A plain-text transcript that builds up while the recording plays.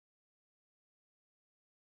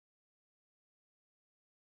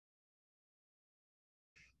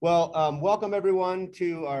Welcome everyone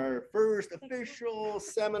to our first official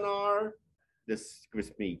seminar. This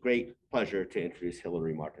gives me great pleasure to introduce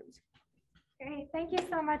Hilary Martens. Great, thank you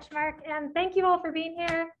so much, Mark, and thank you all for being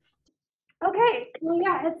here. Okay, well,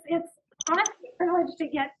 yeah, it's honestly a privilege to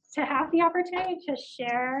have the opportunity to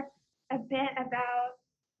share a bit about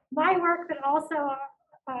my work, but also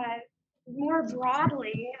more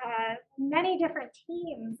broadly, many different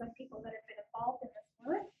teams of people that have been involved in this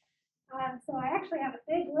work. So I actually have a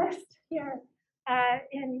big list here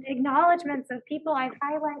in acknowledgements of people. I've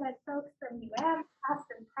highlighted folks from UM, past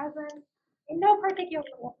and present, in no particular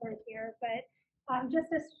order here, but just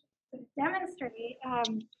to demonstrate how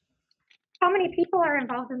many people are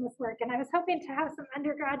involved in this work. And I was hoping to have some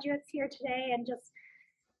undergraduates here today and just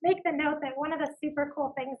make the note that one of the super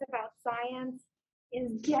cool things about science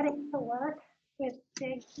is getting to work with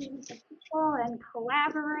big teams of people and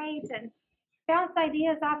collaborate and bounce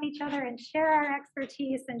ideas off each other and share our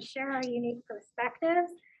expertise and share our unique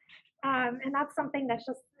perspectives. And that's something that's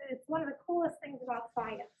it's one of the coolest things about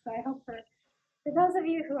science. So I hope for those of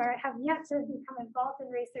you who have yet to become involved in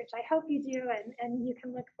research, I hope you do, and you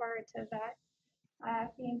can look forward to that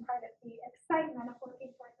being part of the excitement of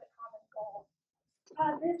working towards a common goal.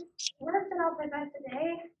 This work that I'll present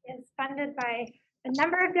today is funded by a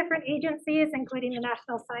number of different agencies, including the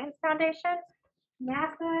National Science Foundation,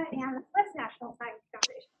 NASA, and the Swiss National Science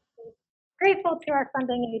Foundation. So grateful to our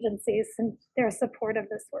funding agencies and their support of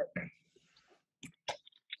this work.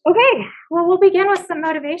 Okay, well, we'll begin with some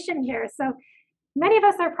motivation here. So many of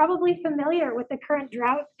us are probably familiar with the current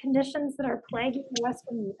drought conditions that are plaguing the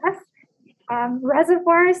Western US.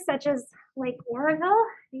 Reservoirs such as Lake Oroville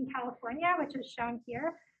in California, which is shown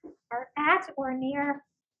here, are at or near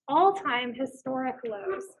all-time historic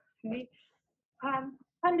lows. Right?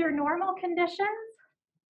 Under normal conditions,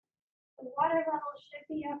 the water level should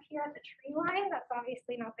be up here at the tree line. That's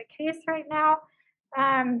obviously not the case right now.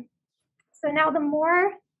 So now the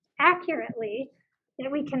more accurately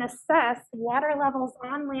that we can assess water levels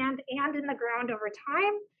on land and in the ground over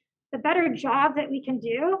time, the better job that we can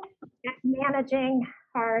do at managing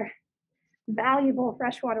our valuable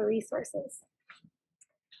freshwater resources.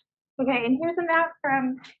 Okay, and here's a map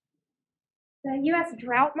from the US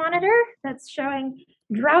Drought Monitor that's showing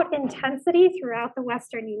drought intensity throughout the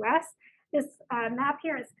Western US. This map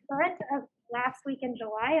here is current of last week in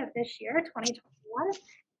July of this year,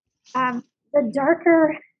 2021. The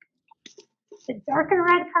darker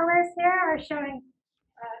red colors here are showing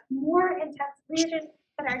more intense regions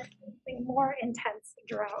that are experiencing more intense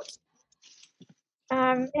drought.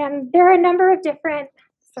 And there are a number of different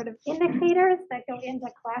sort of indicators that go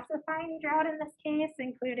into classifying drought in this case,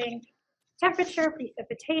 including temperature,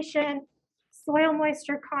 precipitation, soil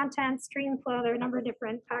moisture content, stream flow. There are a number of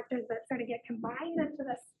different factors that sort of get combined into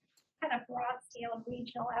this kind of broad scale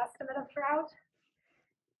regional estimate of drought.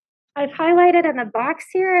 I've highlighted in the box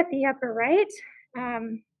here at the upper right,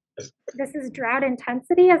 this is drought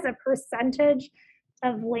intensity as a percentage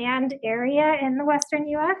of land area in the Western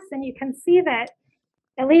US. And you can see that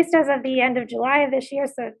at least as of the end of July of this year,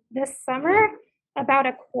 so this summer, about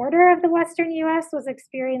a quarter of the Western US was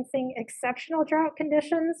experiencing exceptional drought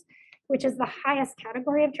conditions, which is the highest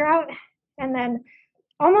category of drought. And then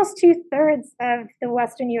almost 2/3 of the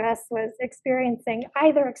Western US was experiencing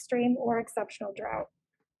either extreme or exceptional drought.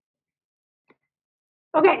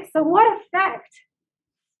 Okay, so what effect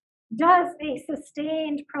does a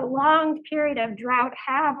sustained, prolonged period of drought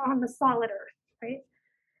have on the solid earth, right?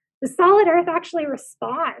 The solid earth actually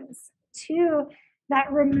responds to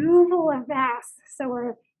that removal of mass.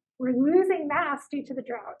 So we're losing mass due to the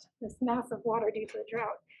drought, this mass of water due to the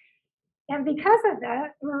drought. And because of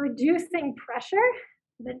that, we're reducing pressure,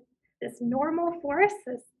 this normal force,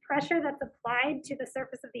 this pressure that's applied to the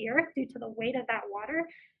surface of the earth due to the weight of that water.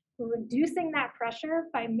 We're reducing that pressure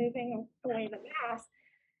by moving away the mass.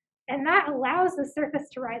 And that allows the surface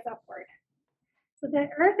to rise upward. So the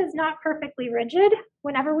earth is not perfectly rigid.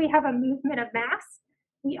 Whenever we have a movement of mass,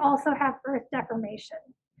 we also have earth deformation.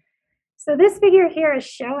 So this figure here is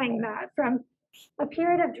showing that from a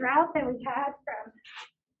period of drought that we had from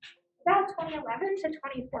about 2011 to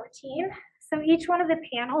 2014. So each one of the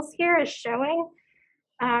panels here is showing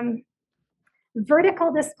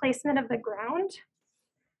vertical displacement of the ground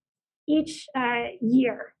each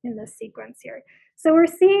year in this sequence here. So we're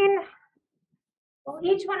seeing, well,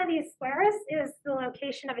 each one of these squares is the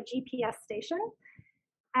location of a GPS station.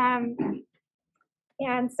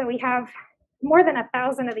 And so we have more than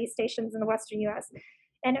 1,000 of these stations in the Western US.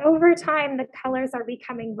 And over time, the colors are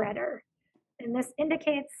becoming redder. And this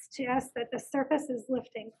indicates to us that the surface is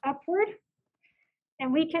lifting upward.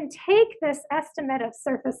 And we can take this estimate of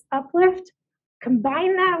surface uplift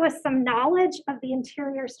Combine that with some knowledge of the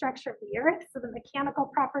interior structure of the earth, so the mechanical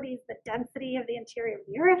properties, the density of the interior of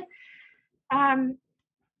the earth,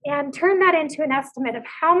 and turn that into an estimate of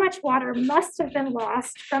how much water must have been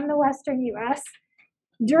lost from the Western US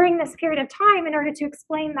during this period of time in order to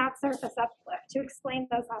explain that surface uplift, to explain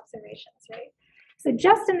those observations, right? So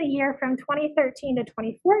just in the year from 2013 to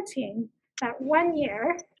 2014, that 1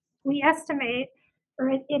 year, we estimate, or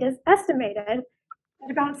it is estimated,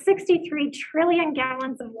 that about 63 trillion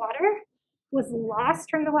gallons of water was lost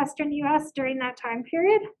from the Western US during that time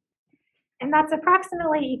period. And that's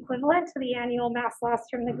approximately equivalent to the annual mass loss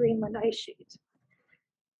from the Greenland ice sheet. Say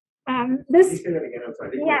that again, I'm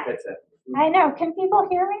sorry. Yeah, I know. Can people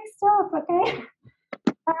hear me still? It's okay.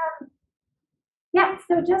 Yeah,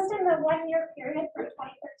 so just in the 1 year period from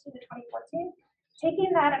 2013 to 2014,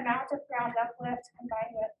 taking that amount of ground uplift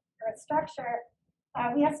combined with earth structure,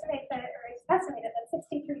 we estimate that, or it's estimated that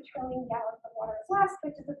 63 trillion gallons of water is lost,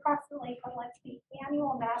 which is approximately equivalent to the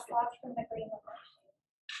annual mass loss from the Greenland ice sheet.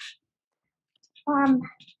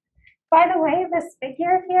 By the way, this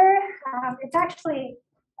figure here, it's actually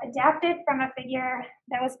adapted from a figure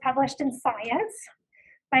that was published in Science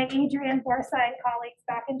by Adrian Borsa and colleagues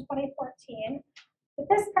back in 2014. But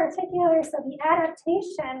this particular, so the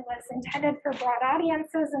adaptation was intended for broad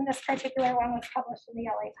audiences, and this particular one was published in the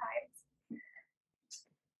LA Times.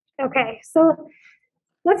 Okay, so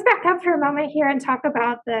let's back up for a moment here and talk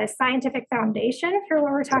about the scientific foundation for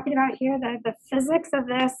what we're talking about here, the physics of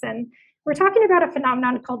this. And we're talking about a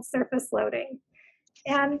phenomenon called surface loading.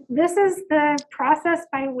 And this is the process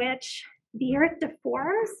by which the earth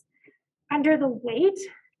deforms under the weight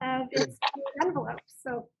of its envelopes.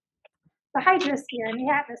 So the hydrosphere and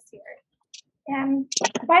the atmosphere. And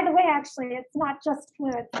by the way, actually, it's not just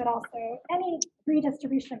fluids, but also any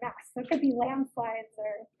redistribution of mass. So it could be landslides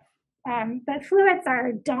but fluids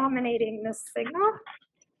are dominating this signal.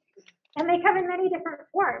 And they come in many different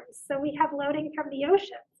forms. So we have loading from the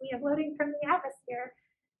oceans, we have loading from the atmosphere,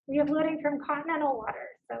 we have loading from continental water,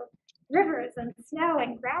 so rivers and snow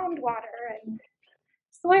and groundwater and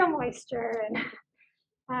soil moisture and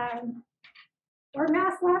or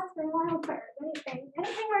mass loss from wildfires,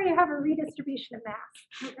 anything where you have a redistribution of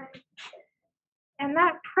mass. Okay? And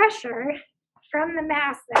that pressure from the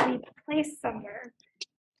mass that we place somewhere,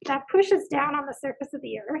 that pushes down on the surface of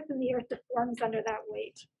the earth, and the earth deforms under that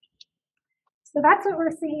weight. So that's what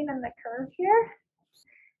we're seeing in the curve here.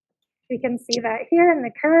 We can see that here in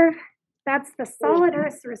the curve. That's the solid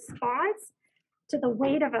Earth's response to the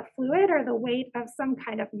weight of a fluid or the weight of some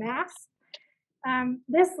kind of mass.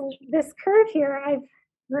 This curve here, I've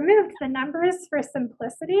removed the numbers for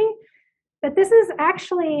simplicity, but this is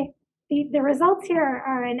actually, the results here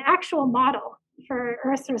are an actual model for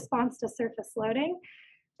Earth's response to surface loading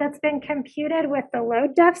that's been computed with the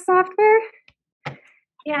LoadDef software.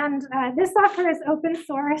 And this software is open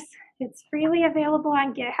source. It's freely available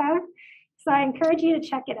on GitHub. So I encourage you to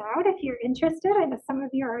check it out if you're interested. I know some of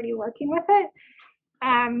you are already working with it.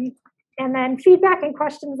 And then feedback and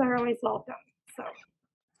questions are always welcome. So,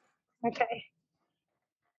 okay.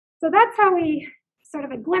 So that's how we, sort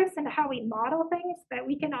of a glimpse into how we model things, but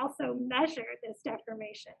we can also measure this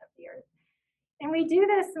deformation of the Earth. And we do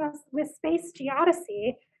this with space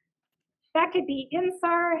geodesy. That could be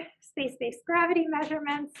INSAR, space-based gravity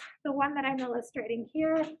measurements. The one that I'm illustrating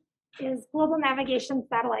here is Global Navigation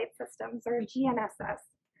Satellite Systems, or GNSS.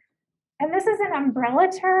 And this is an umbrella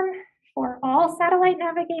term for all satellite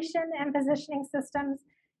navigation and positioning systems,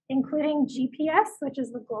 including GPS, which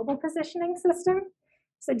is the Global Positioning System.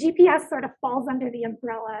 So GPS sort of falls under the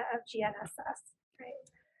umbrella of GNSS,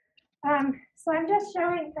 right? So I'm just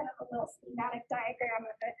showing kind of a little schematic diagram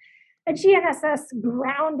of it. A GNSS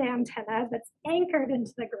ground antenna that's anchored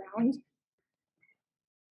into the ground.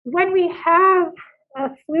 When we have a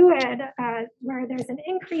fluid where there's an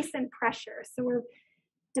increase in pressure, so we're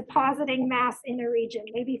depositing mass in a region,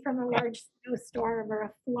 maybe from a large snowstorm or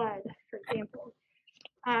a flood, for example,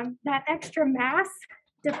 that extra mass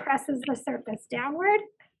depresses the surface downward.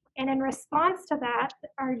 And in response to that,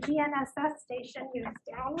 our GNSS station moves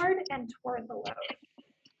downward and toward the load.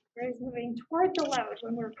 Is moving toward the load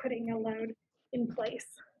when we're putting a load in place.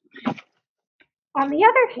 On the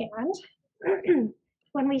other hand,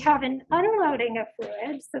 when we have an unloading of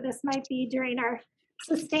fluid, so this might be during our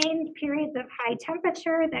sustained periods of high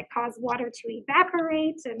temperature that cause water to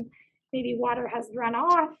evaporate, and maybe water has run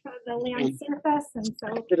off the land surface, and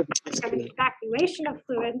so we have an evacuation of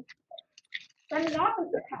fluid. Then the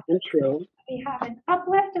opposite happens. We have an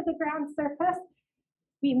uplift of the ground surface.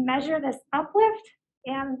 We measure this uplift,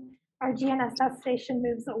 and our GNSS station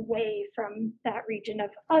moves away from that region of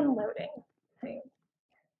unloading. Okay.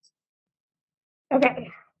 Okay,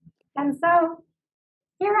 and so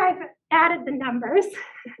here I've added the numbers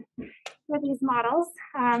for these models.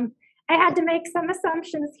 I had to make some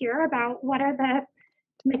assumptions here about what are the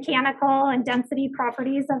mechanical and density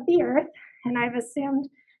properties of the Earth. And I've assumed,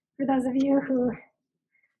 for those of you who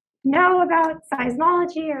know about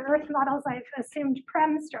seismology or Earth models, I've assumed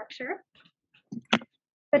PREM structure.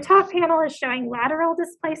 The top panel is showing lateral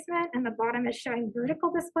displacement and the bottom is showing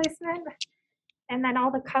vertical displacement. And then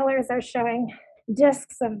all the colors are showing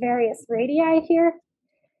disks of various radii here,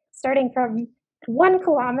 starting from 1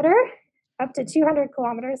 kilometer up to 200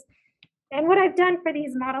 kilometers. And what I've done for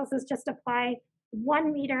these models is just apply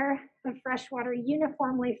 1 meter of freshwater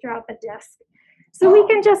uniformly throughout the disk. So we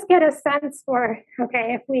can just get a sense for,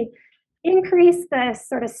 okay, if we increase the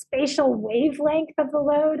sort of spatial wavelength of the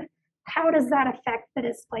load, how does that affect the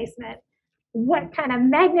displacement? What kind of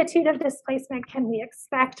magnitude of displacement can we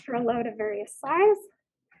expect for a load of various size?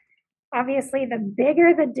 Obviously, the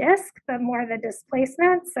bigger the disk, the more the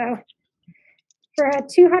displacement. So for a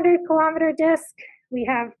 200 kilometer disk, we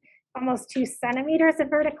have almost 2 centimeters of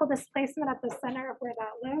vertical displacement at the center of where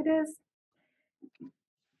that load is.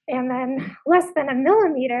 And then less than a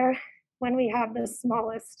millimeter when we have the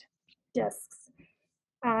smallest disks.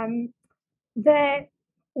 The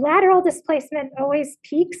lateral displacement always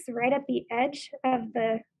peaks right at the edge of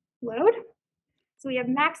the load. So we have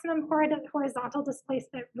maximum horizontal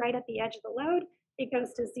displacement right at the edge of the load. It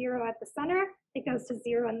goes to 0 at the center. It goes to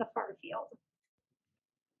 0 in the far field.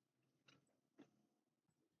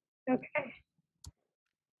 Okay.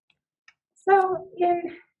 So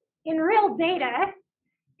in real data,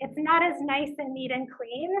 it's not as nice and neat and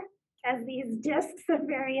clean as these disks of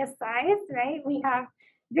various size, right? We have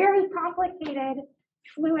very complicated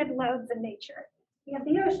fluid loads in nature. We have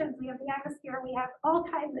the oceans, we have the atmosphere, we have all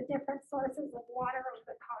kinds of different sources of water over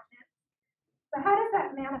the continent. So how does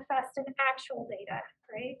that manifest in actual data,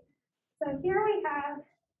 right? So here we have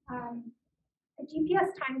a GPS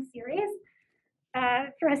time series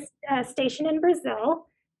for a station in Brazil.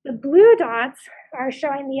 The blue dots are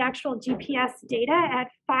showing the actual GPS data at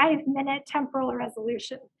 5-minute temporal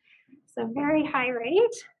resolution. So very high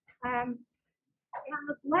rate. And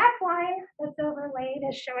the black line that's overlaid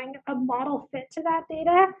is showing a model fit to that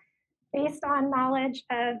data based on knowledge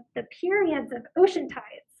of the periods of ocean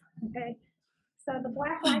tides. Okay, so the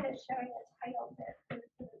black line is showing a tidal fit.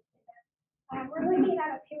 We're looking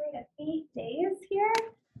at a period of 8 days here.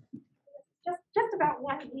 Just about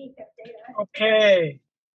 1 week of data. Okay.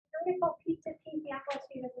 Vertical peak-to-peak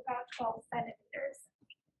amplitude is about 12 centimeters.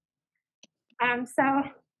 So,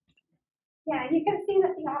 yeah, you can see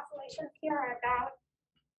that the oscillations here are about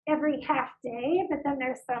every half day, but then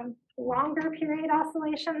there's some longer period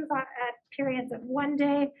oscillations at periods of 1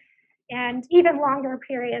 day and even longer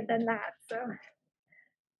period than that. So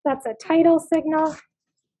that's a tidal signal.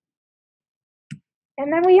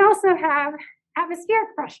 And then we also have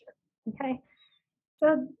atmospheric pressure, okay?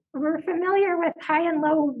 So we're familiar with high and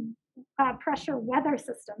low pressure weather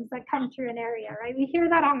systems that come through an area, right? We hear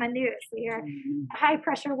that on the news. We hear a high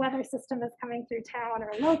pressure weather system is coming through town or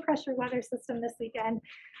a low pressure weather system this weekend.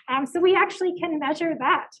 So we actually can measure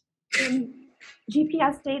that in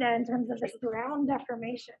GPS data in terms of this ground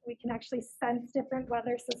deformation. We can actually sense different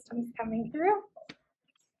weather systems coming through.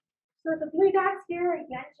 So the blue dots here,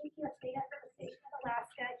 again, GPS data for the station in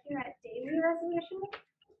Alaska here at daily resolution.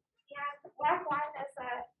 And the black line is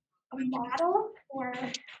a model where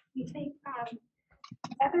we take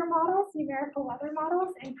weather models, numerical weather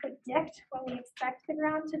models, and predict what we expect the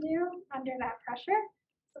ground to do under that pressure.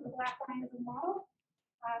 So the black line is a model.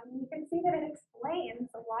 You can see that it explains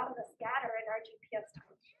a lot of the scatter in our GPS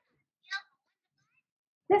time.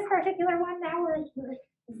 This particular one now we're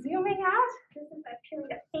zooming out. This is a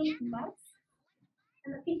period of 8 months.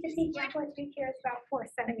 And the peak-to-peak amplitude here is about 4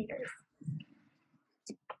 centimeters.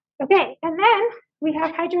 Okay, and then we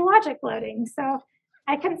have hydrologic loading. So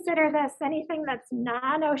I consider this anything that's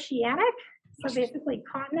non-oceanic, so basically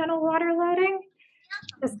continental water loading.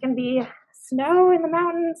 This can be snow in the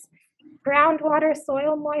mountains, groundwater,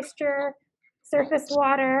 soil moisture, surface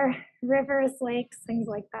water, rivers, lakes, things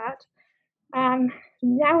like that.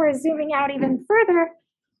 Now we're zooming out even further.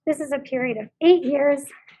 This is a period of 8 years,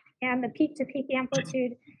 and the peak-to-peak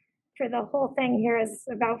amplitude for the whole thing here is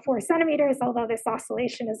about 4 centimeters, although this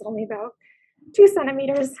oscillation is only about 2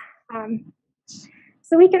 centimeters.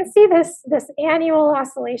 So we can see this annual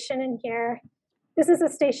oscillation in here. This is a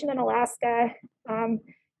station in Alaska,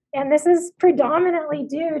 and this is predominantly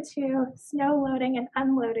due to snow loading and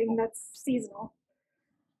unloading that's seasonal.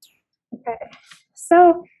 Okay,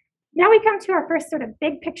 so Now we come to our first sort of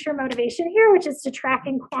big picture motivation here, which is to track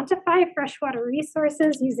and quantify freshwater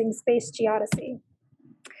resources using space geodesy.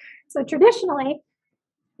 So traditionally,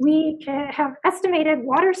 we have estimated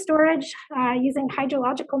water storage using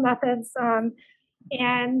hydrological methods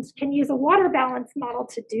and can use a water balance model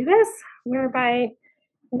to do this, whereby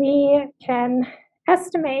we can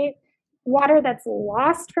estimate water that's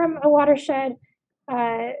lost from a watershed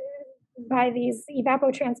by these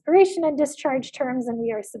evapotranspiration and discharge terms, and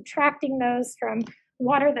we are subtracting those from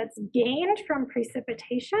water that's gained from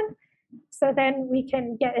precipitation. So then we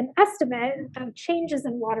can get an estimate of changes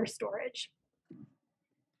in water storage.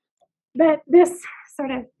 But this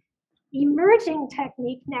sort of emerging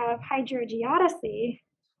technique now of hydrogeodesy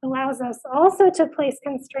allows us also to place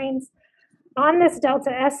constraints on this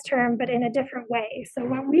delta S term, but in a different way. So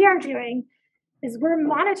what we are doing is we're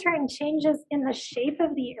monitoring changes in the shape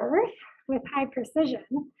of the Earth with high precision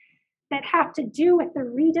that have to do with the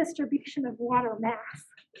redistribution of water mass.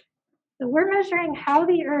 So we're measuring how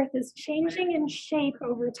the Earth is changing in shape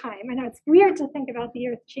over time. I know it's weird to think about the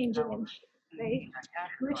Earth changing in shape, right?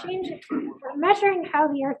 We're measuring how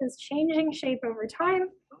the Earth is changing shape over time.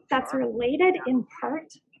 That's related in part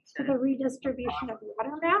to the redistribution of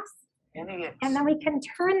water mass. And then we can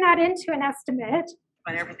turn that into an estimate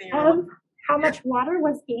of how much water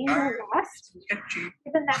was gained or lost,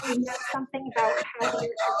 given that we know something about how the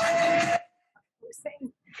Earth is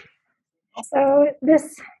moving. So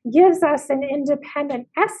this gives us an independent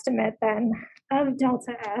estimate then of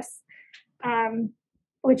delta S,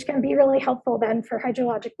 which can be really helpful then for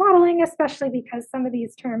hydrologic modeling, especially because some of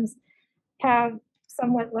these terms have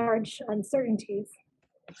somewhat large uncertainties.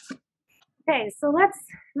 Okay, so let's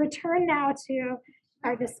return now to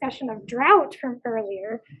our discussion of drought from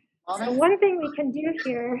earlier. So one thing we can do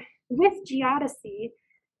here with geodesy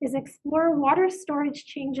is explore water storage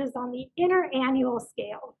changes on the interannual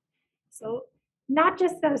scale. So not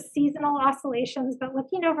just those seasonal oscillations, but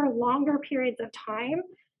looking over longer periods of time,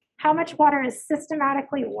 how much water is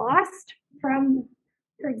systematically lost from,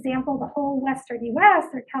 for example, the whole Western US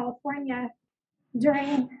or California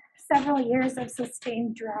during several years of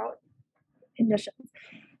sustained drought conditions.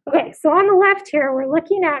 Okay, so on the left here, we're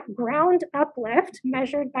looking at ground uplift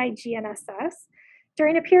measured by GNSS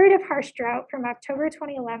during a period of harsh drought from October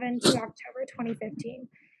 2011 to October 2015.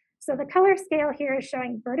 So the color scale here is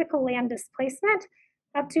showing vertical land displacement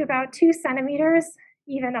up to about 2 centimeters,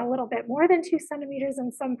 even a little bit more than 2 centimeters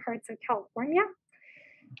in some parts of California.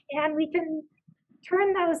 And we can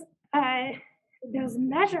turn those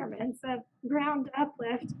measurements of ground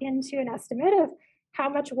uplift into an estimate of how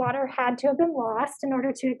much water had to have been lost in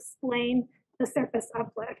order to explain the surface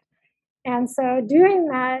uplift. And so doing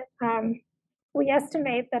that, we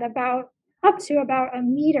estimate that up to about a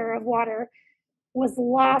meter of water was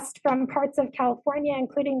lost from parts of California,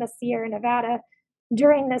 including the Sierra Nevada,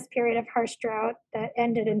 during this period of harsh drought that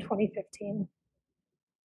ended in 2015.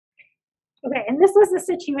 Okay, and this was the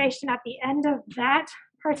situation at the end of that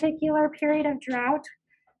particular period of drought.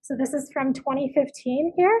 So this is from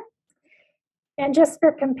 2015 here. And just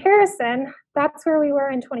for comparison, that's where we were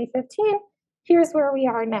in 2015. Here's where we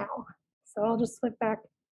are now. So I'll just flip back.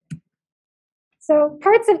 So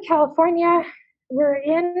parts of California were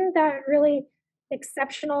in that really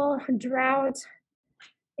exceptional drought,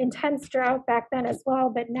 intense drought back then as well,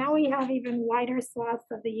 but now we have even wider swaths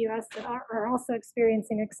of the US that are also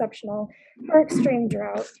experiencing exceptional or extreme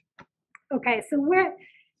drought. Okay, so where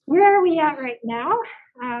are we at right now?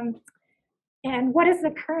 And what is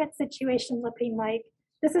the current situation looking like?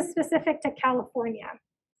 This is specific to California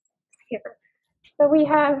here. So we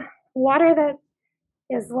have water that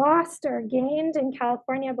is lost or gained in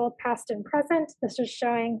California, both past and present. This is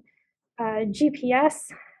showing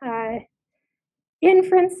GPS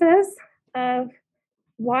inferences of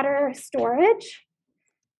water storage.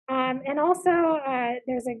 And also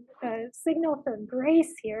there's a signal for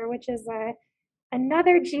GRACE here, which is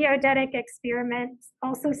another geodetic experiment,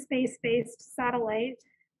 also space-based satellite,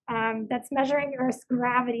 that's measuring Earth's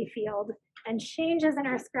gravity field and changes in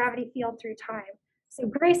Earth's gravity field through time. So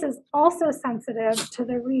GRACE is also sensitive to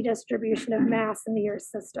the redistribution of mass in the Earth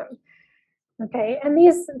system. Okay, and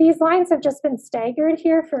these lines have just been staggered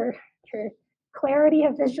here for clarity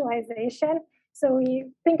of visualization. So we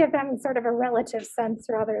think of them in sort of a relative sense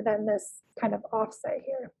rather than this kind of offset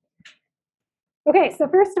here. Okay, so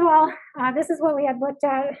first of all, this is what we had looked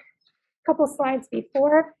at a couple slides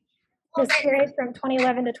before, this period from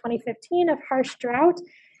 2011 to 2015 of harsh drought,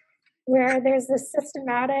 where there's this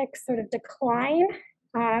systematic sort of decline.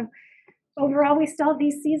 Overall, we still have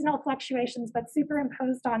these seasonal fluctuations, but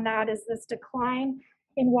superimposed on that is this decline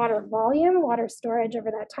in water volume, water storage over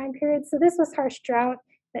that time period. So this was harsh drought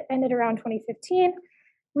that ended around 2015.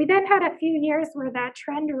 We then had a few years where that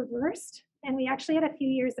trend reversed, and we actually had a few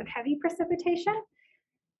years of heavy precipitation.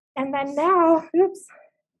 And then now,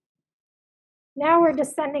 now we're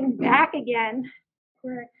descending back again.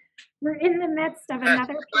 We're in the midst of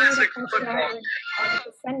another period of freshwater.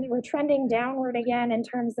 We're trending downward again in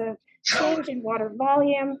terms of change in water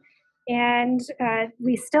volume. And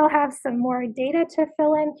we still have some more data to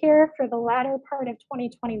fill in here for the latter part of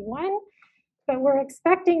 2021. But we're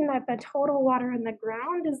expecting that the total water in the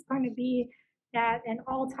ground is going to be at an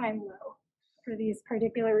all-time low for these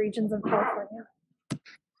particular regions of California.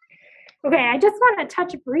 Okay, I just want to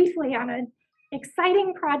touch briefly on an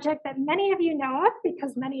exciting project that many of you know of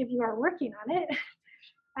because many of you are working on it,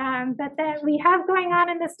 but that we have going on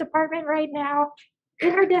in this department right now,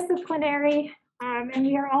 interdisciplinary, and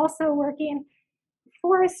we are also working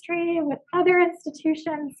forestry with other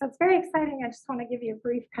institutions. So it's very exciting. I just want to give you a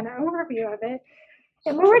brief kind of overview of it.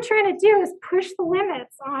 And what we're trying to do is push the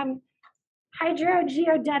limits on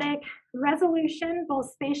hydrogeodetic resolution,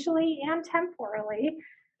 both spatially and temporally.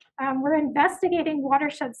 We're investigating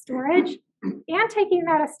watershed storage and taking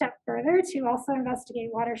that a step further to also investigate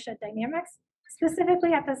watershed dynamics,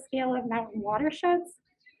 specifically at the scale of mountain watersheds.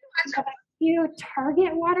 We have a few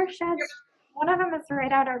target watersheds. One of them is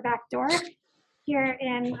right out our back door here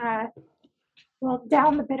in, well,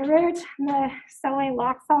 down the Bitterroot, in the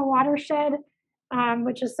Selway-Loxaw watershed,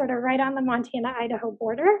 which is sort of right on the Montana-Idaho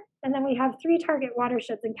border. And then we have 3 target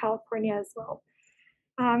watersheds in California as well.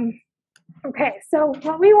 Okay, so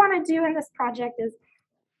what we want to do in this project is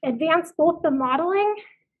advance both the modeling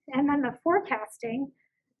and then the forecasting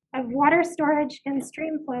of water storage and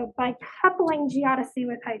stream flow by coupling geodesy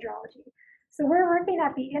with hydrology. So we're working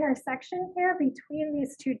at the intersection here between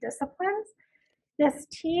these 2 disciplines. This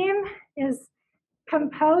team is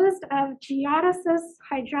composed of geodesists,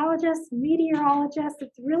 hydrologists, meteorologists.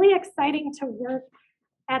 It's really exciting to work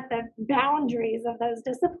at the boundaries of those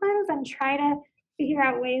disciplines and try to figure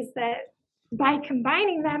out ways that by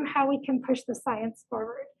combining them, how we can push the science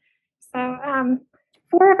forward. So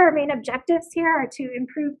 4 of our main objectives here are to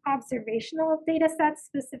improve observational data sets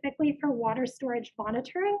specifically for water storage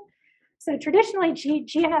monitoring. So traditionally,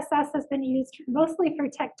 GNSS has been used mostly for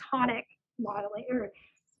tectonic modeling or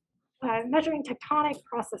measuring tectonic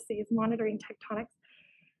processes, monitoring tectonics.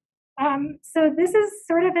 So this is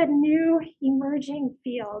sort of a new emerging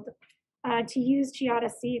field to use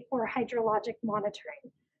geodesy for hydrologic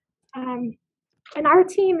monitoring. And our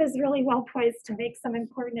team is really well poised to make some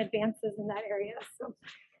important advances in that area. So,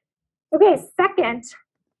 okay, second,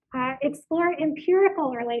 explore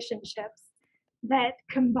empirical relationships that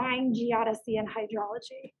combine geodesy and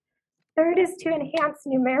hydrology. Third is to enhance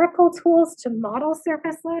numerical tools to model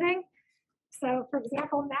surface loading. So for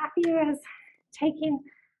example, Matthew is taking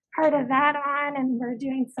part of that on, and we're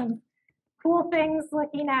doing some cool things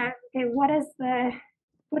looking at, okay, what are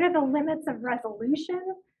the limits of resolution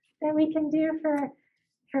that we can do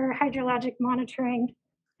for hydrologic monitoring.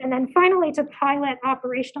 And then finally, to pilot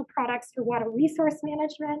operational products for water resource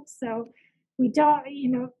management. So we don't,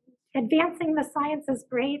 advancing the science is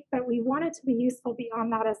great, but we want it to be useful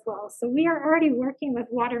beyond that as well. So we are already working with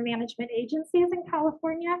water management agencies in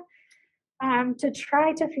California to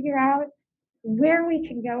try to figure out where we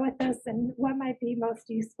can go with this and what might be most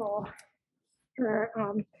useful for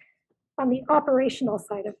on the operational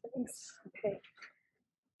side of things. Okay.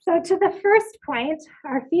 So to the first point,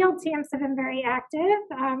 our field teams have been very active.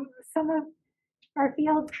 Some of our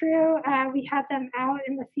field crew, we had them out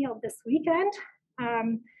in the field this weekend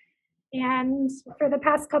and for the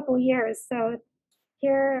past couple years. So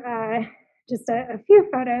here, just a few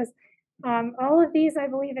photos. All of these, I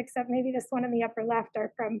believe, except maybe this one in the upper left,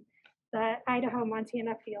 are from the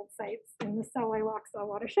Idaho-Montana field sites in the Selway-Loxaw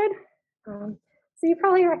watershed. So you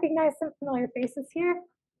probably recognize some familiar faces here.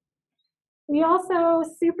 We also,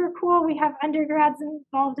 super cool, we have undergrads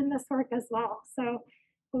involved in this work as well. So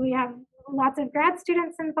we have lots of grad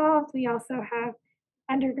students involved. We also have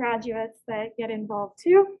undergraduates that get involved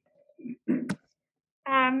too.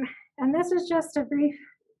 And this is just a brief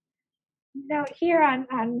note here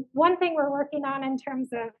on one thing we're working on in terms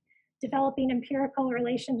of developing empirical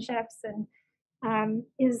relationships and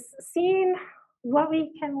is seeing what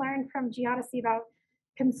we can learn from geodesy about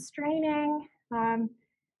constraining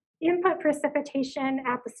input precipitation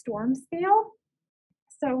at the storm scale.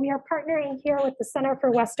 So we are partnering here with the Center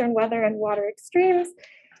for Western Weather and Water Extremes,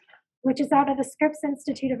 which is out of the Scripps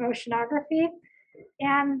Institute of Oceanography.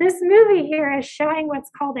 And this movie here is showing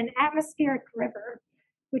what's called an atmospheric river,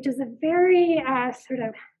 which is a very sort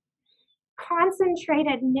of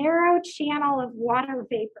concentrated, narrow channel of water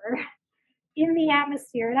vapor in the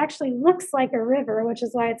atmosphere. It actually looks like a river, which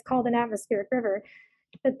is why it's called an atmospheric river.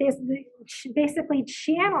 But they basically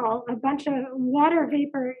channel a bunch of water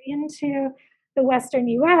vapor into the western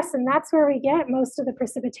US, and that's where we get most of the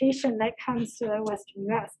precipitation that comes to the western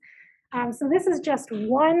US. So this is just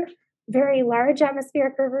one very large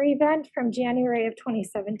atmospheric river event from January of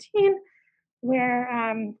 2017, where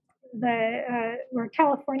where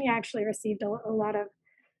California actually received a lot of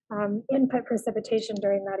input precipitation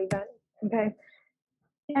during that event. Okay,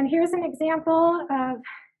 and here's an example of,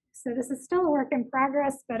 so this is still a work in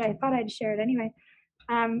progress, but I thought I'd share it anyway.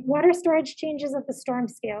 Water storage changes of the storm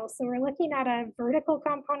scale. So we're looking at a vertical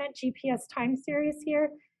component GPS time series here.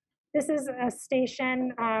 This is a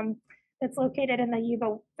station that's located in the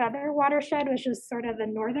Yuba Feather watershed, which is sort of the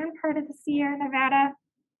northern part of the Sierra Nevada.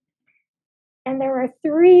 And there were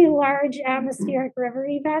 3 large atmospheric river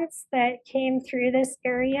events that came through this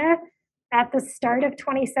area at the start of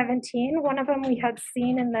 2017. One of them we had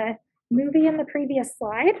seen in the movie in the previous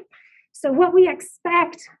slide. So what we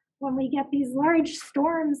expect when we get these large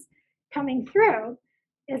storms coming through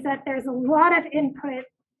is that there's a lot of input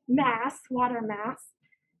mass, water mass.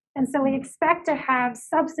 And so we expect to have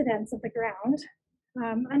subsidence of the ground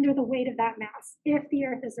under the weight of that mass if the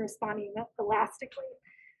earth is responding elastically.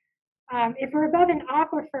 If we're above an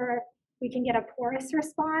aquifer, we can get a porous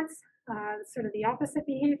response, sort of the opposite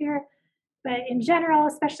behavior. But in general,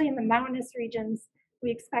 especially in the mountainous regions,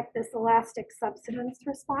 we expect this elastic subsidence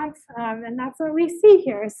response, and that's what we see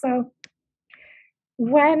here. So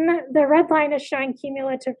when the red line is showing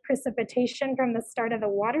cumulative precipitation from the start of the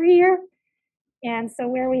water year, and so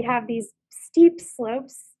where we have these steep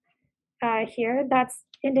slopes here, that's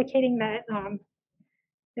indicating that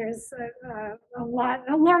there's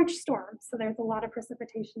a large storm. So there's a lot of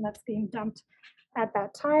precipitation that's being dumped at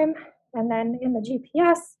that time. And then in the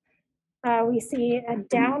GPS, we see a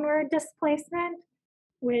downward displacement,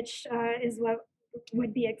 which is what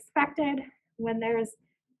would be expected when there's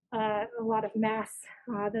a lot of mass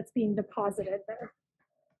that's being deposited there.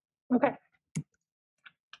 Okay.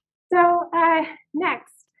 So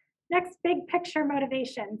next big picture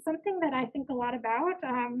motivation, something that I think a lot about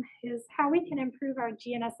is how we can improve our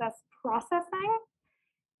GNSS processing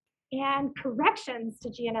and corrections to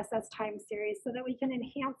GNSS time series so that we can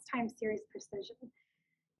enhance time series precision.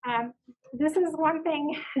 This is one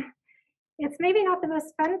thing, it's maybe not the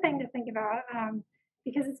most fun thing to think about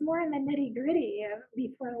because it's more in the nitty gritty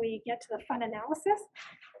before we get to the fun analysis.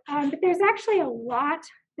 But there's actually a lot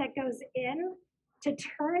that goes in to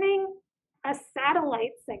turning a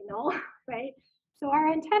satellite signal, right? So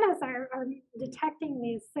our antennas are detecting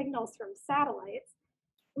these signals from satellites.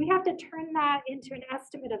 We have to turn that into an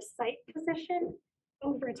estimate of site position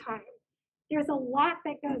over time. There's a lot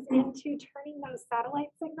that goes into turning those satellite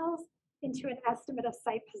signals into an estimate of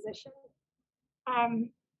site position.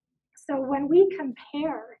 So when we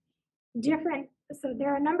compare so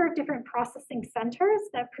there are a number of different processing centers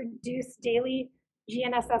that produce daily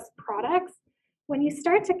GNSS products. When you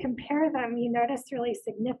start to compare them, you notice really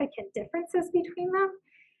significant differences between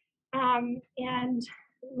them. And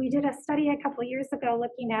we did a study a couple of years ago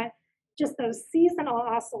looking at just those seasonal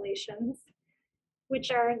oscillations,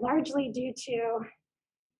 which are largely due to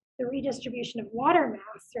the redistribution of water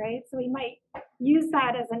mass, right? So we might use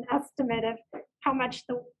that as an estimate of how much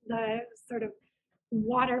the sort of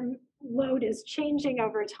water load is changing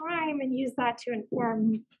over time and use that to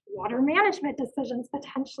inform water management decisions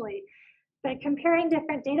potentially. But comparing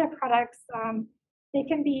different data products, they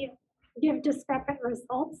can give discrepant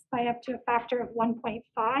results by up to a factor of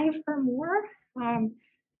 1.5 or more.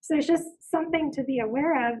 So it's just something to be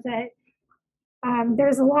aware of that there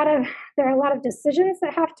are a lot of decisions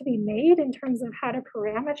that have to be made in terms of how to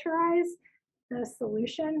parameterize the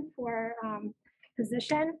solution for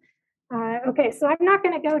position. Okay, so I'm not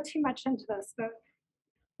going to go too much into this, but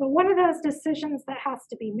one of those decisions that has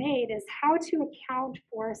to be made is how to account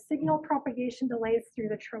for signal propagation delays through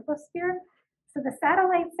the troposphere. So the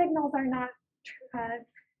satellite signals are not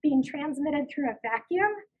being transmitted through a vacuum.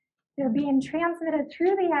 They're being transmitted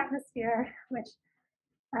through the atmosphere, which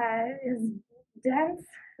is dense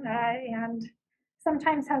and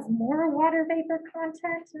sometimes has more water vapor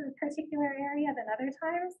content in a particular area than other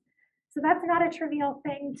times. So that's not a trivial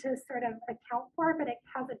thing to sort of account for, but it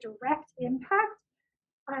has a direct impact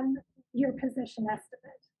on your position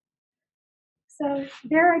estimate. So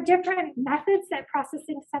there are different methods that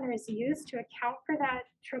processing centers use to account for that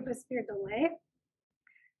troposphere delay.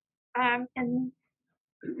 And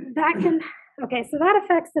that can, okay, so that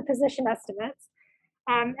affects the position estimates.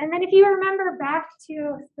 And then if you remember back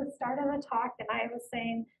to the start of the talk, and I was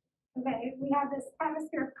saying Okay, we have this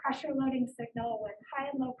atmospheric pressure loading signal when high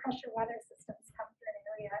and low pressure weather systems come through an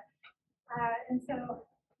area. And so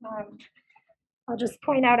I'll just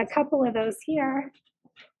point out a couple of those here.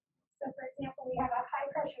 So for example, we have a high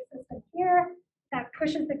pressure system here that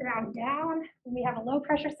pushes the ground down. When we have a low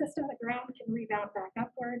pressure system, the ground can rebound back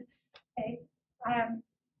upward. Okay.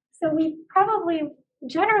 So we probably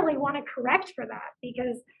generally want to correct for that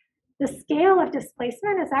because the scale of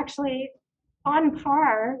displacement is actually on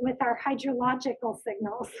par with our hydrological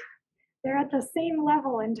signals. They're at the same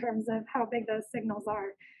level in terms of how big those signals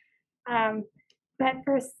are. But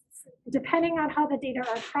depending on how the data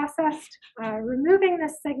are processed, removing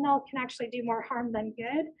this signal can actually do more harm than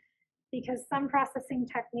good because some processing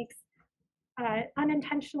techniques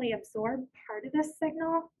unintentionally absorb part of this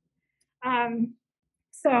signal.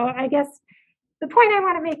 So I guess the point I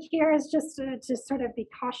want to make here is just to sort of be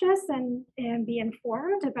cautious and be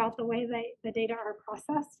informed about the way the data are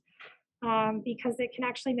processed because it can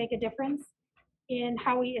actually make a difference in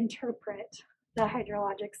how we interpret the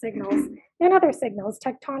hydrologic signals and other signals,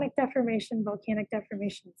 tectonic deformation, volcanic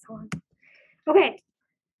deformation, and so on. Okay,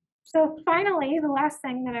 so finally, the last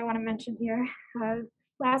thing that I want to mention here,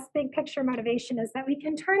 last big picture motivation is that we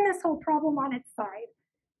can turn this whole problem on its side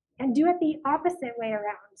and do it the opposite way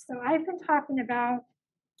around. So I've been talking about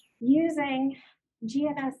using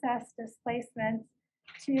GNSS displacements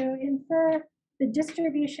to infer the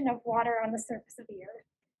distribution of water on the surface of the earth,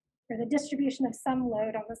 or the distribution of some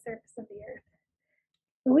load on the surface of the earth.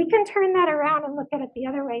 But we can turn that around and look at it the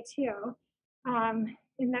other way too,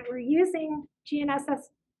 in that we're using GNSS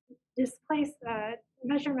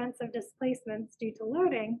measurements of displacements due to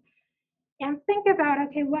loading, and think about,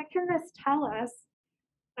 okay, what can this tell us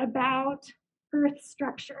about Earth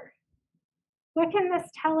structure? What can this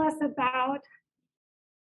tell us about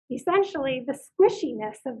essentially the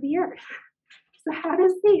squishiness of the Earth? So how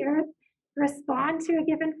does the Earth respond to a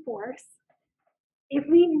given force? If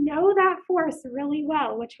we know that force really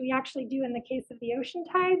well, which we actually do in the case of the ocean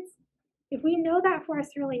tides, if we know that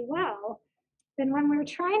force really well, then when we're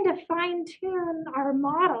trying to fine tune our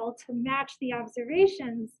model to match the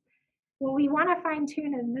observations, what we want to fine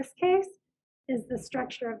tune in this case is the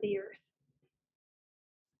structure of the Earth.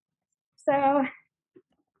 So,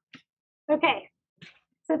 okay,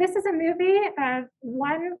 so this is a movie of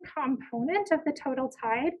one component of the total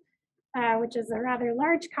tide, which is a rather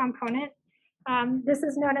large component. This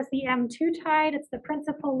is known as the M2 tide. It's the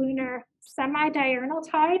principal lunar semi-diurnal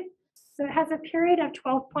tide. So it has a period of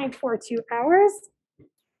 12.42 hours.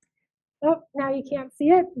 Oh, now you can't see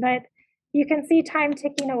it, but you can see time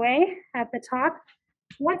ticking away at the top.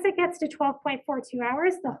 Once it gets to 12.42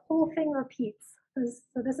 hours, the whole thing repeats.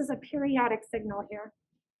 So this is a periodic signal here.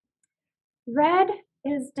 Red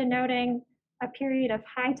is denoting a period of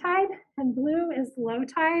high tide, and blue is low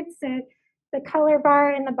tide. So the color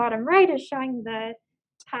bar in the bottom right is showing the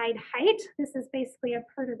tide height. This is basically a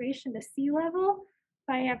perturbation to sea level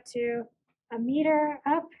by up to a meter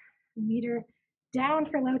up, a meter down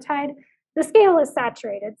for low tide. The scale is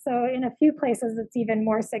saturated, so in a few places it's even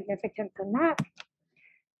more significant than that.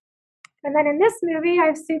 And then in this movie,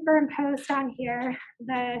 I've superimposed on here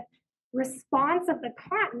the response of the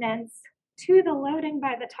continents to the loading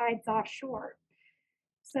by the tides offshore.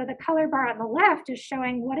 So the color bar on the left is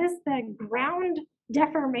showing what is the ground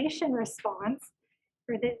deformation response,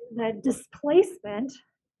 or the displacement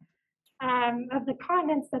of the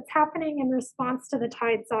continents that's happening in response to the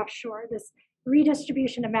tides offshore, this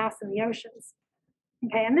redistribution of mass in the oceans.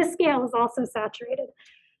 Okay, and this scale is also saturated.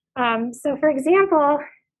 So for example,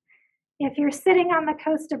 if you're sitting on the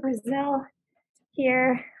coast of Brazil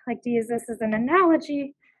here, I like to use this as an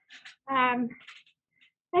analogy, and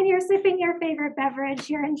you're sipping your favorite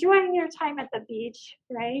beverage, you're enjoying your time at the beach,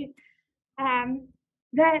 right?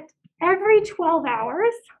 That every 12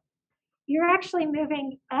 hours, you're actually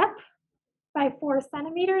moving up by 4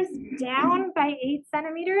 centimeters, down by 8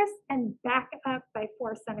 centimeters, and back up by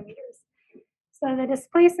 4 centimeters. So the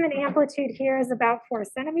displacement amplitude here is about 4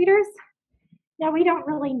 centimeters. Now, we don't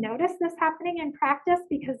really notice this happening in practice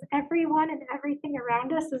because everyone and everything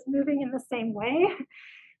around us is moving in the same way.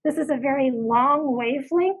 This is a very long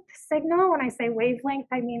wavelength signal. When I say wavelength,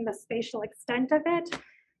 I mean the spatial extent of it.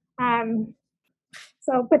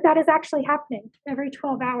 But that is actually happening every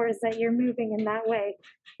 12 hours that you're moving in that way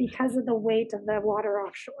because of the weight of the water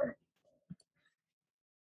offshore.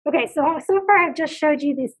 Okay, so far I've just showed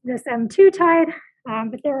you this M2 tide,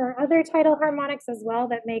 but there are other tidal harmonics as well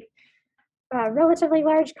that make relatively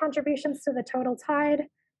large contributions to the total tide.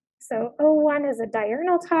 So O1 is a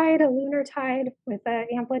diurnal tide, a lunar tide with an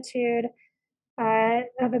amplitude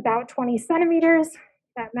of about 20 centimeters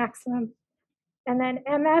at maximum. And then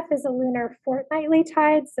MF is a lunar fortnightly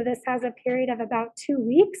tide, so this has a period of about 2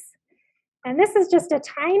 weeks. And this is just a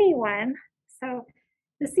tiny one. So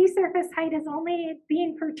the sea surface height is only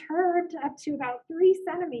being perturbed up to about 3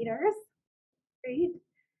 centimeters, right,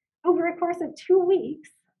 over a course of 2 weeks.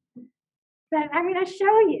 But I'm going to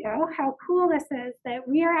show you how cool this is, that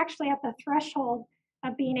we are actually at the threshold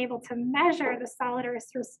of being able to measure the solid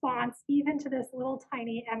Earth's response even to this little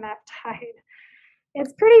tiny MF tide.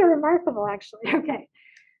 It's pretty remarkable, actually. Okay,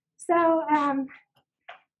 so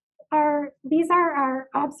these are our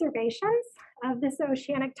observations of this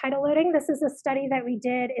oceanic tidal loading. This is a study that we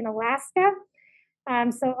did in Alaska.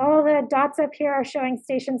 So all the dots up here are showing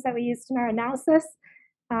stations that we used in our analysis.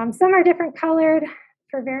 Some are different colored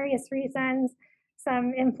for various reasons,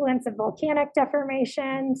 some influence of volcanic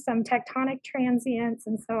deformation, some tectonic transients,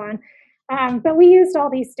 and so on. But we used all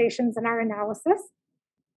these stations in our analysis.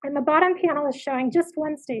 And the bottom panel is showing just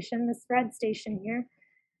one station, this red station here,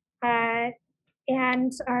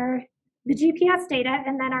 and the GPS data,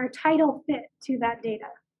 and then our tidal fit to that data.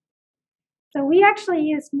 So we actually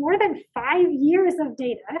used more than 5 years of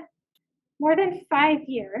data, more than 5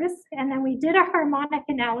 years, and then we did a harmonic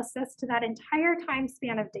analysis to that entire time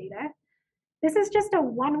span of data. This is just a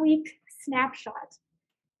 1-week snapshot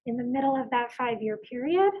in the middle of that 5-year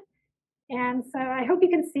period. And so I hope you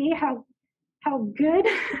can see how good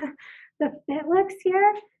the fit looks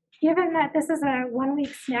here, given that this is a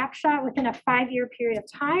 1-week snapshot within a 5-year period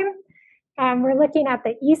of time. We're looking at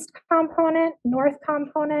the east component, north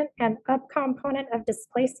component, and up component of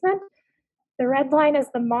displacement. The red line is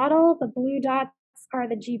the model, the blue dots are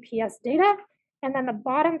the GPS data, and then the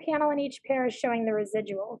bottom panel in each pair is showing the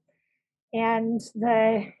residual. And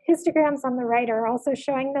the histograms on the right are also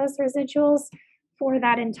showing those residuals for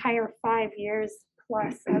that entire 5 years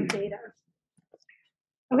plus of data.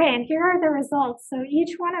 Okay, and here are the results. So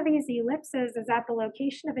each one of these ellipses is at the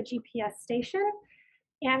location of a GPS station,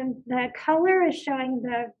 and the color is showing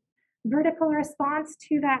the vertical response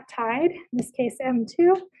to that tide, in this case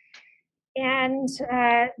M2, and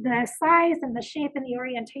the size and the shape and the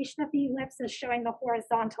orientation of the ellipse is showing the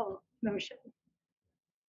horizontal motion.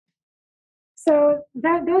 So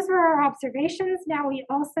those were our observations. Now we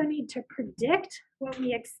also need to predict what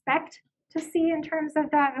we expect to see in terms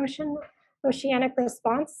of that oceanic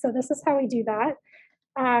response. So this is how we do that.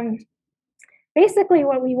 Basically,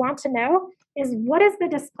 what we want to know is what is the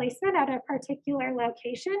displacement at a particular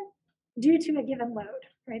location due to a given load,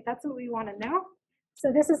 right? That's what we want to know.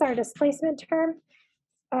 So this is our displacement term,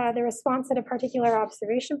 the response at a particular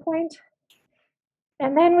observation point.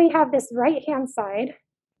 And then we have this right-hand side.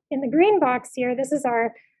 In the green box here, this is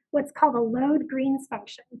our what's called a load Green's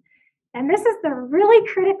function. And this is the really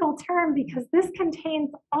critical term because this contains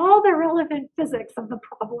all the relevant physics of the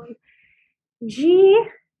problem. G,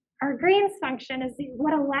 our Green's function, is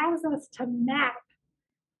what allows us to map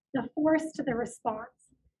the force to the response.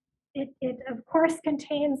 It of course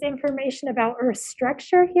contains information about Earth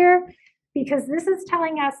structure here, because this is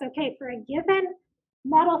telling us, okay, for a given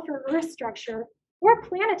model for Earth structure or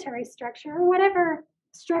planetary structure or whatever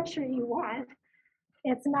structure you want,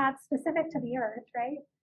 it's not specific to the Earth, right?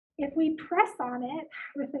 If we press on it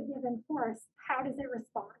with a given force, how does it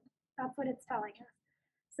respond? That's what it's telling us.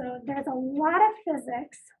 So there's a lot of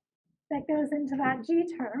physics that goes into that G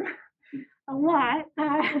term, a lot,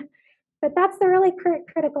 but that's the really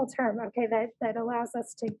critical term, okay, that allows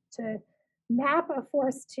us to map a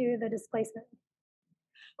force to the displacement.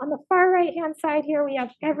 On the far right-hand side here, we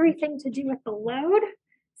have everything to do with the load.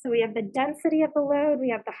 So we have the density of the load, we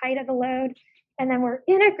have the height of the load, and then we're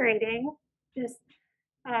integrating this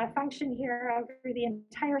function here over the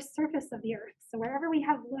entire surface of the Earth. So wherever we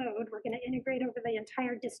have load, we're going to integrate over the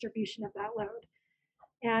entire distribution of that load.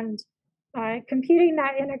 And computing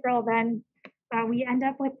that integral, then we end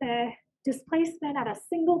up with the displacement at a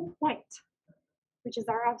single point, which is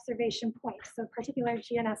our observation point, so particular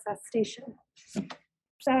GNSS station.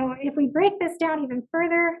 So if we break this down even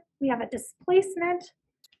further, we have a displacement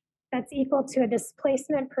that's equal to a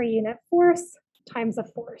displacement per unit force times a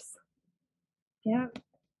force. Yeah.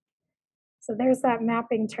 So there's that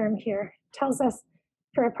mapping term here. It tells us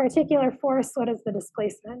for a particular force, what is the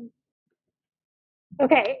displacement?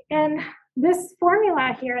 Okay, and this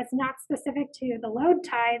formula here is not specific to the load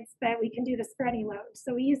tides, but we can do the spreading load.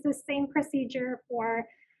 So we use the same procedure for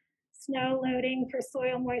snow loading, for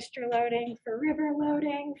soil moisture loading, for river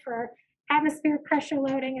loading, for atmospheric pressure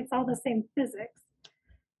loading. It's all the same physics.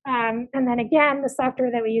 And then again, the software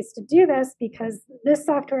that we use to do this, because this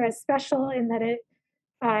software is special in that it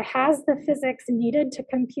has the physics needed to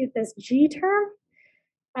compute this G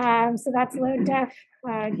term. So that's load def,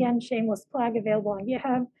 again, shameless plug, available on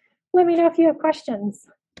GitHub. let me know if you have questions.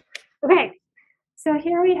 Okay, so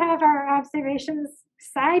here we have our observations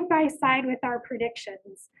side by side with our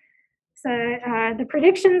predictions. So the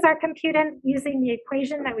predictions are computed using the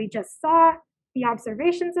equation that we just saw. The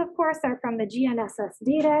observations, of course, are from the GNSS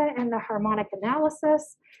data and the harmonic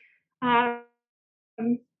analysis.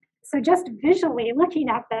 So just visually looking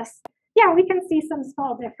at this, yeah, we can see some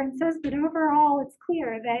small differences, but overall it's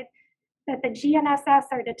clear that the GNSS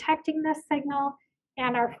are detecting this signal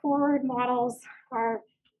and our forward models are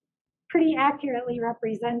pretty accurately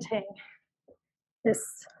representing this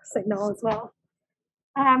signal as well.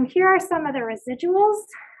 Here are some of the residuals.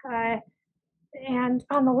 And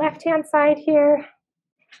on the left-hand side here,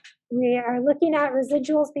 we are looking at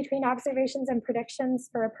residuals between observations and predictions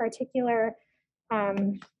for a particular,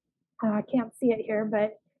 I can't see it here,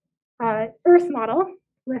 but Earth model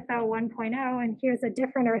with a 1.0, and here's a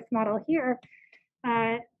different Earth model here.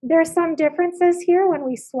 There are some differences here when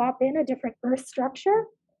we swap in a different Earth structure.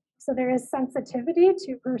 So there is sensitivity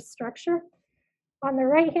to Earth structure. On the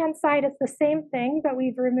right-hand side, it's the same thing, but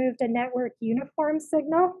we've removed a network uniform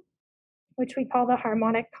signal, which we call the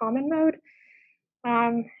harmonic common mode.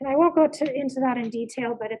 And I won't go into that in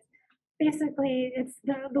detail, but it's basically, it's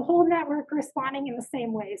the whole network responding in the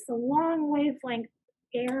same way. So long wavelength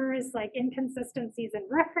errors like inconsistencies in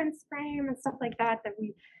reference frame and stuff like that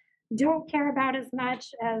we don't care about as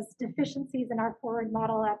much as deficiencies in our forward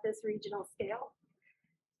model at this regional scale.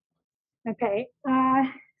 Okay,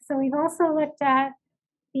 so we've also looked at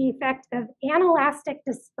the effect of anelastic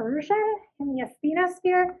dispersion in the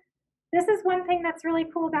asthenosphere. This is one thing that's really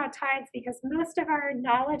cool about tides because most of our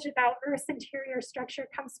knowledge about Earth's interior structure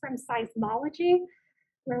comes from seismology,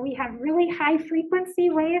 where we have really high frequency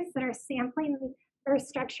waves that are sampling the Earth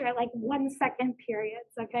structure at like 1 second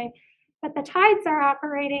periods, okay? But the tides are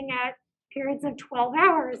operating at periods of 12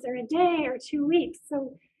 hours or a day or 2 weeks.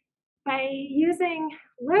 So by using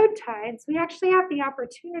load tides, we actually have the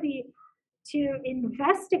opportunity to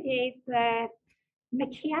investigate the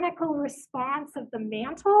mechanical response of the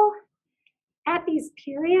mantle at these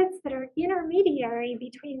periods that are intermediary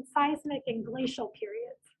between seismic and glacial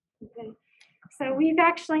periods. Okay? So we've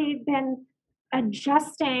actually been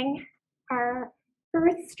adjusting our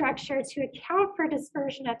Earth structure to account for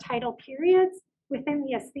dispersion at tidal periods within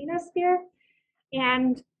the asthenosphere.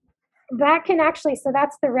 And that can actually, so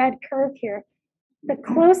that's the red curve here. The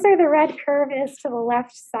closer the red curve is to the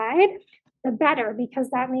left side, the better, because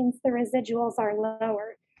that means the residuals are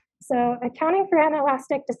lower. So accounting for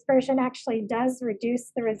anelastic dispersion actually does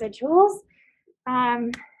reduce the residuals,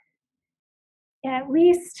 at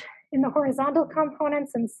least in the horizontal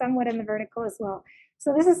components and somewhat in the vertical as well.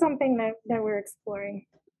 So this is something that we're exploring.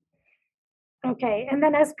 Okay, and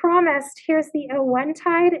then as promised, here's the O1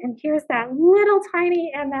 tide, and here's that little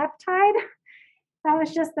tiny MF tide. That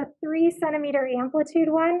was just the 3 centimeter amplitude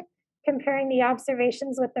one, comparing the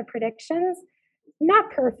observations with the predictions.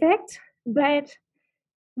 Not perfect, but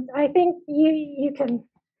I think you can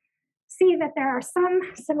see that there are some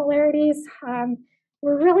similarities.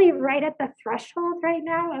 We're really right at the threshold right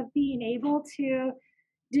now of being able to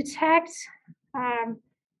detect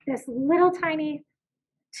this little tiny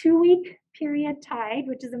 2-week period tide,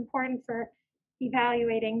 which is important for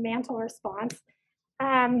evaluating mantle response.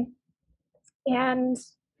 And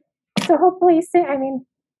so hopefully, I mean,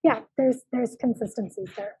 yeah, there's consistencies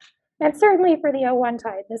there. And certainly for the O1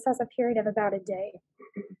 tide, this has a period of about a day.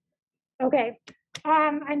 Okay,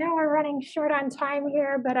 I know we're running short on time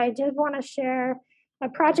here, but I did want to share a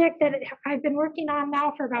project that I've been working on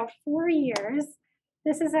now for about 4 years.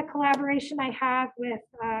 This is a collaboration I have with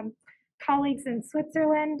colleagues in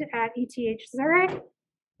Switzerland at ETH Zurich,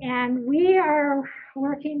 and we are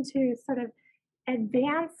working to sort of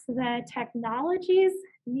advance the technologies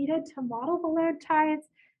needed to model the load tides,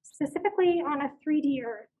 specifically on a 3D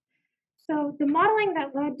Earth. So the modeling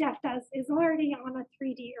that LoadDef does is already on a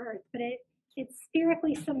 3D Earth, but it's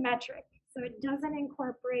spherically symmetric. So it doesn't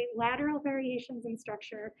incorporate lateral variations in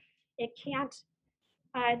structure. It can't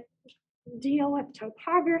deal with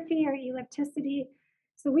topography or ellipticity.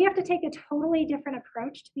 So we have to take a totally different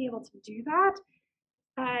approach to be able to do that.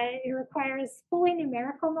 It requires fully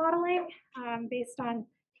numerical modeling based on,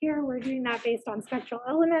 here we're doing that based on spectral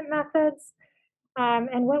element methods.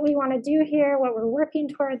 And what we want to do here, what we're working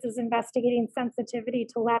towards is investigating sensitivity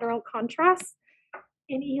to lateral contrast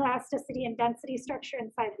in elasticity and density structure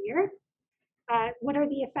inside the Earth. What are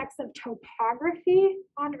the effects of topography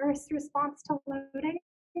on Earth's response to loading,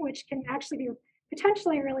 which can actually be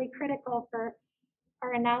potentially really critical for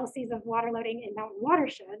our analyses of water loading in mountain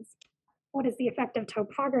watersheds. What is the effect of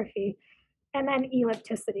topography? And then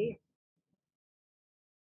ellipticity.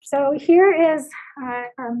 So here is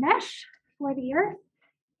our mesh for the Earth,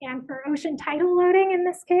 and for ocean tidal loading in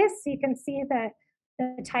this case, you can see the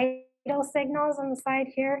tidal signals on the side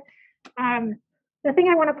here. The thing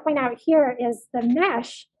I want to point out here is the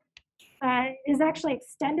mesh is actually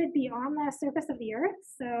extended beyond the surface of the Earth.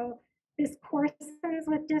 So this corresponds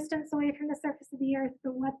with distance away from the surface of the Earth,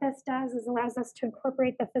 but what this does is allows us to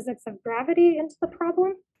incorporate the physics of gravity into the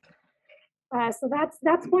problem. So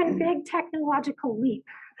that's one big technological leap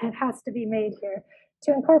that has to be made here,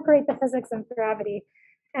 to incorporate the physics of gravity.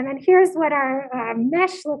 And then here's what our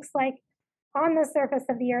mesh looks like on the surface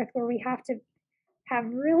of the Earth, where we have to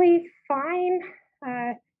have really fine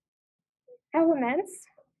elements,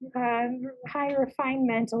 high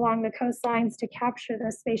refinement along the coastlines to capture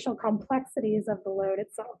the spatial complexities of the load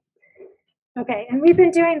itself. Okay, and we've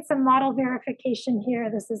been doing some model verification here.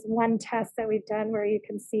 This is one test that we've done where you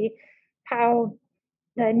can see how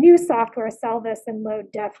the new software Salvis and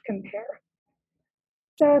load def compare.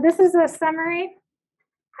 So this is a summary.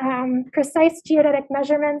 Precise geodetic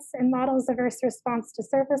measurements and models of Earth's response to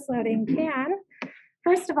surface loading can,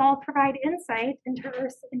 first of all, provide insight into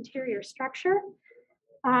Earth's interior structure.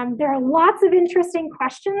 There are lots of interesting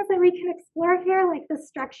questions that we can explore here, like the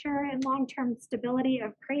structure and long-term stability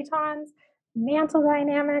of cratons, mantle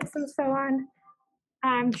dynamics, and so on.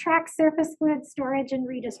 Track surface fluid storage and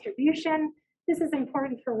redistribution. This is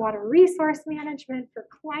important for water resource management, for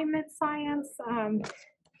climate science,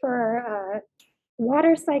 for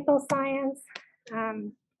water cycle science.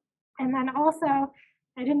 And then also,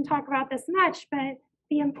 I didn't talk about this much, but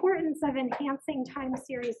the importance of enhancing time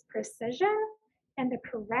series precision and the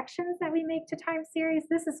corrections that we make to time series.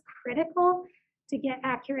 This is critical to get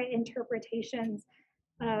accurate interpretations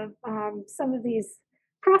of some of these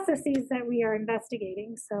processes that we are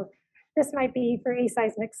investigating. So this might be for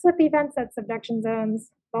aseismic slip events at subduction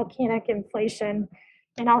zones, volcanic inflation,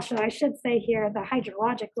 and also I should say here the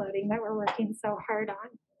hydrologic loading that we're working so hard on.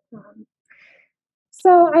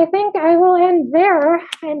 So I think I will end there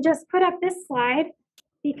and just put up this slide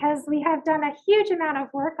because we have done a huge amount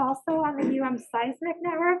of work also on the seismic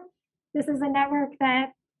network. This is a network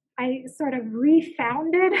that I sort of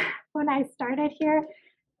refounded when I started here.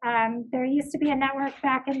 There used to be a network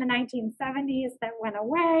back in the 1970s that went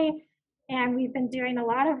away, and we've been doing a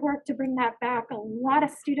lot of work to bring that back. A lot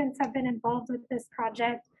of students have been involved with this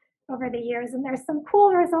project over the years, and there's some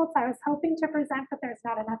cool results I was hoping to present, but there's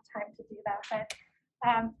not enough time to do that. But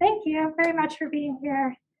thank you very much for being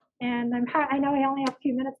here, and I know I only have a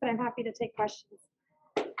few minutes, but I'm happy to take questions.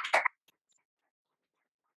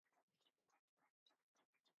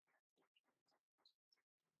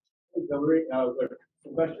 Hey, Hilary,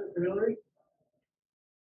 some questions for Hilary?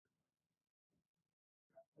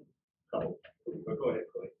 Oh, go ahead,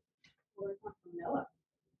 Chloe.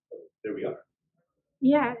 There we are.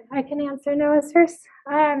 Yeah, I can answer Noah's first.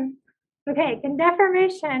 Okay, can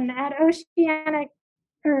deformation at oceanic,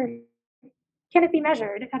 or can it be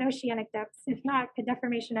measured at oceanic depths? If not, could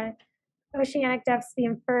deformation at oceanic depths be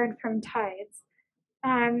inferred from tides?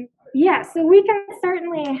 Yeah, so we can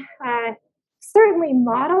certainly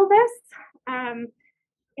model this.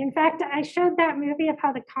 In fact, I showed that movie of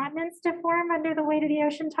how the continents deform under the weight of the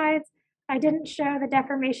ocean tides. I didn't show the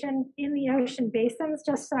deformation in the ocean basins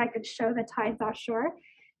just so I could show the tides offshore.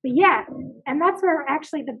 But yeah, and that's where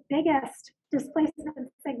actually the biggest displacement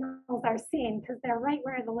signals are seen because they're right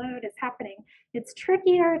where the load is happening. It's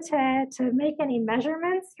trickier to make any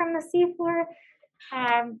measurements from the seafloor.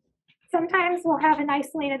 Sometimes we'll have an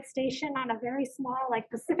isolated station on a very small, like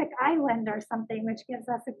Pacific Island or something, which gives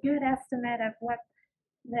us a good estimate of what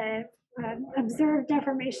the observed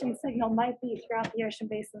deformation signal might be throughout the ocean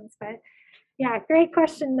basins. But yeah, great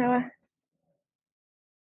question, Noah.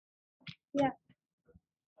 Yeah.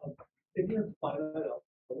 If you apply that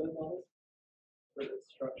element model for the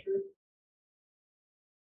structure,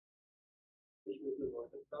 which is the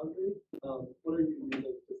vortex boundary, what are you using to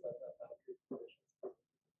set that boundary conditions?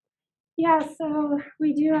 Yeah, so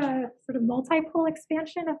we do a sort of multi-pole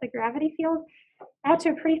expansion of the gravity field out to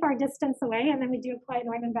a pretty far distance away, and then we do apply a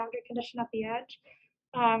Neumann boundary condition at the edge.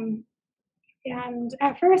 And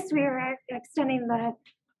at first we were extending the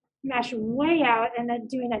mesh way out and then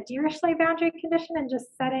doing a Dirichlet boundary condition and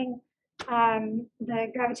just setting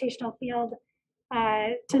the gravitational field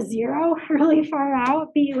to 0 really far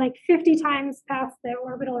out, be like 50 times past the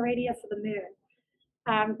orbital radius of the moon.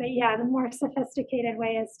 But yeah, the more sophisticated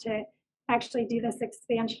way is to actually do this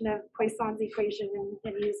expansion of Poisson's equation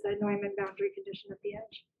and use the Neumann boundary condition at the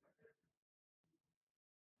edge.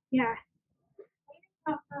 Yeah.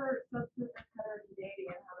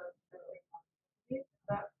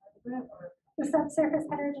 The subsurface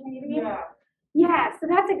heterogeneity? Yeah. Yeah, so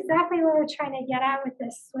that's exactly what we're trying to get at with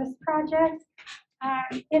this Swiss project.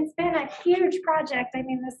 It's been a huge project. I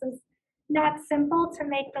mean, this is not simple to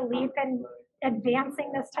make the leap in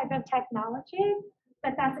advancing this type of technology,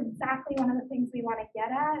 but that's exactly one of the things we want to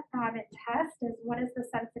get at and test is what is the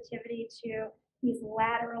sensitivity to these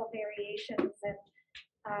lateral variations and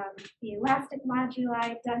the elastic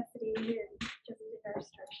moduli, density, and just inner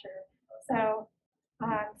structure. So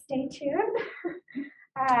stay tuned.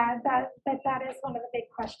 That is one of the big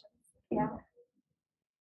questions. Yeah.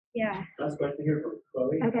 Yeah. Last question here from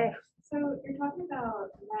Chloe. Okay. So you're talking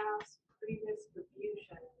about mass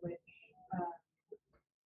redistribution, which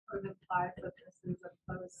sort of implies that this is a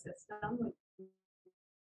closed system with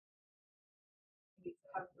these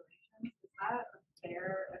calculations. Is that a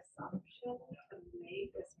fair assumption to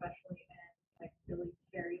make, especially in like really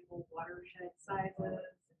variable watershed sizes,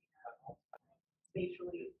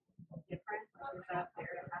 spatially different? Like, is that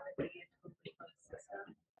fair to have it be a totally closed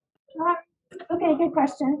system? Okay, good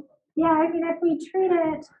question. Yeah, I mean, if we treat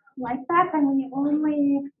it like that, then we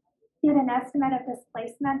only get an estimate of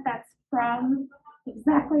displacement that's from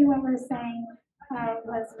exactly what we're saying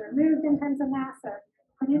was removed in terms of mass or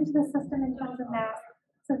put into the system in terms of mass.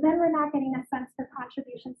 So then we're not getting a sense for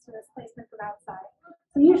contributions to displacement from outside.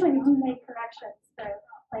 So usually we do make corrections for,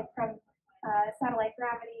 like from satellite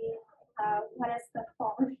gravity, what is the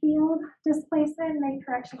far field displacement, make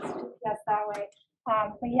corrections to GPS that way.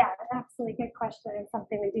 But yeah, absolutely good question and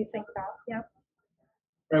something we do think about. Yep.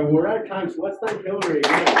 All right, well, we're out of time, so let's thank Hilary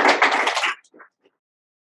again.